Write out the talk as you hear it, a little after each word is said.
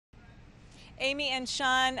Amy and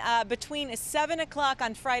Sean, between 7 o'clock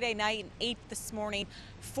on Friday night and 8 this morning,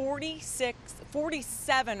 47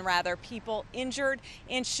 people injured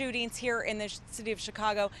in shootings here in the city of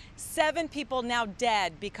Chicago. 7 people now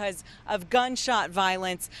dead because of gunshot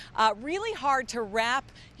violence. Really hard to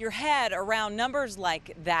wrap your head around numbers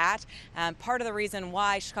like that. Part of the reason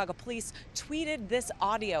why Chicago police tweeted this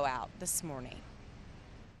audio out this morning.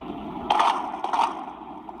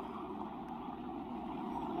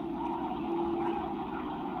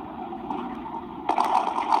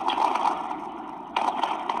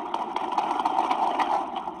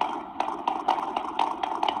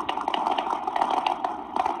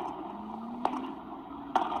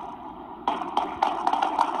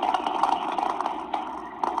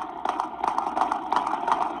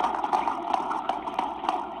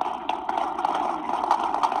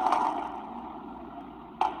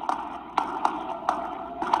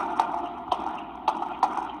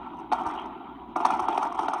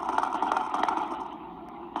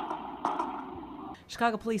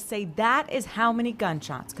 Chicago police say that is how many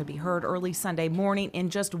gunshots could be heard early Sunday morning in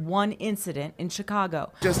just one incident in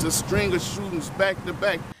Chicago. Just a string of shootings back to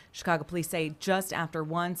back. Chicago police say just after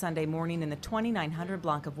 1 Sunday morning in the 2900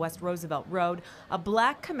 block of West Roosevelt Road, a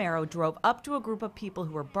black Camaro drove up to a group of people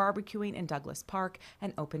who were barbecuing in Douglas Park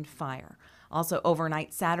and opened fire. Also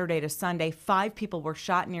overnight Saturday to Sunday, 5 people were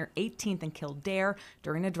shot near 18th and Kildare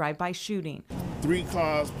during a drive-by shooting. 3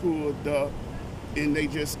 cars pulled up and they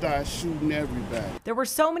just started shooting everybody. There were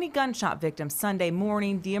so many gunshot victims Sunday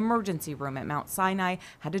morning, the emergency room at Mount Sinai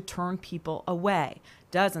had to turn people away.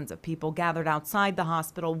 Dozens of people gathered outside the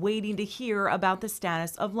hospital waiting to hear about the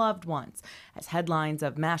status of loved ones. As headlines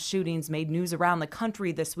of mass shootings made news around the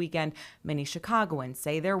country this weekend, many Chicagoans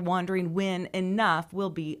say they're wondering when enough will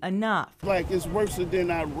be enough. Like it's worse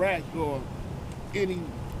than Iraq or any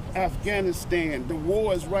Afghanistan. The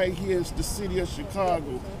war is right here in the city of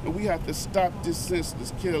Chicago, and we have to stop this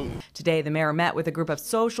senseless killing. Today, the mayor met with a group of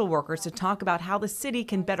social workers to talk about how the city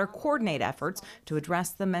can better coordinate efforts to address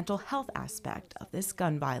the mental health aspect of this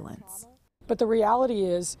gun violence. But the reality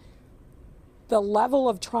is the level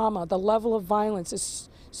of trauma, the level of violence is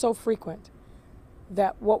so frequent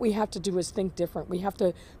that what we have to do is think different. We have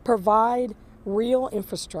to provide real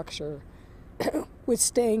infrastructure with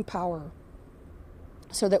staying power,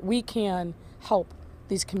 so that we can help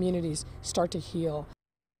these communities start to heal.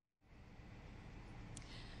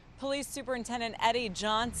 Police Superintendent Eddie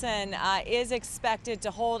Johnson is expected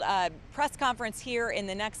to hold a press conference here in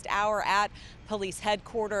the next hour at police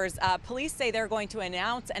headquarters. Police say they're going to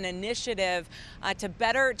announce an initiative to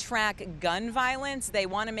better track gun violence. They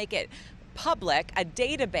want to make it public, a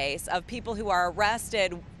database of people who are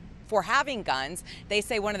arrested for having guns. They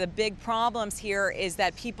say one of the big problems here is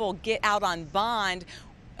that people get out on bond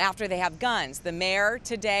after they have guns. The mayor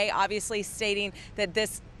today obviously stating that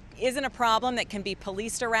this isn't a problem that can be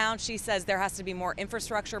policed around. She says there has to be more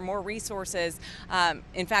infrastructure, more resources.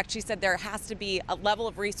 In fact, she said there has to be a level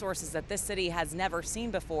of resources that this city has never seen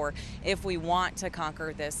before if we want to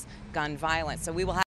conquer this gun violence. So we will have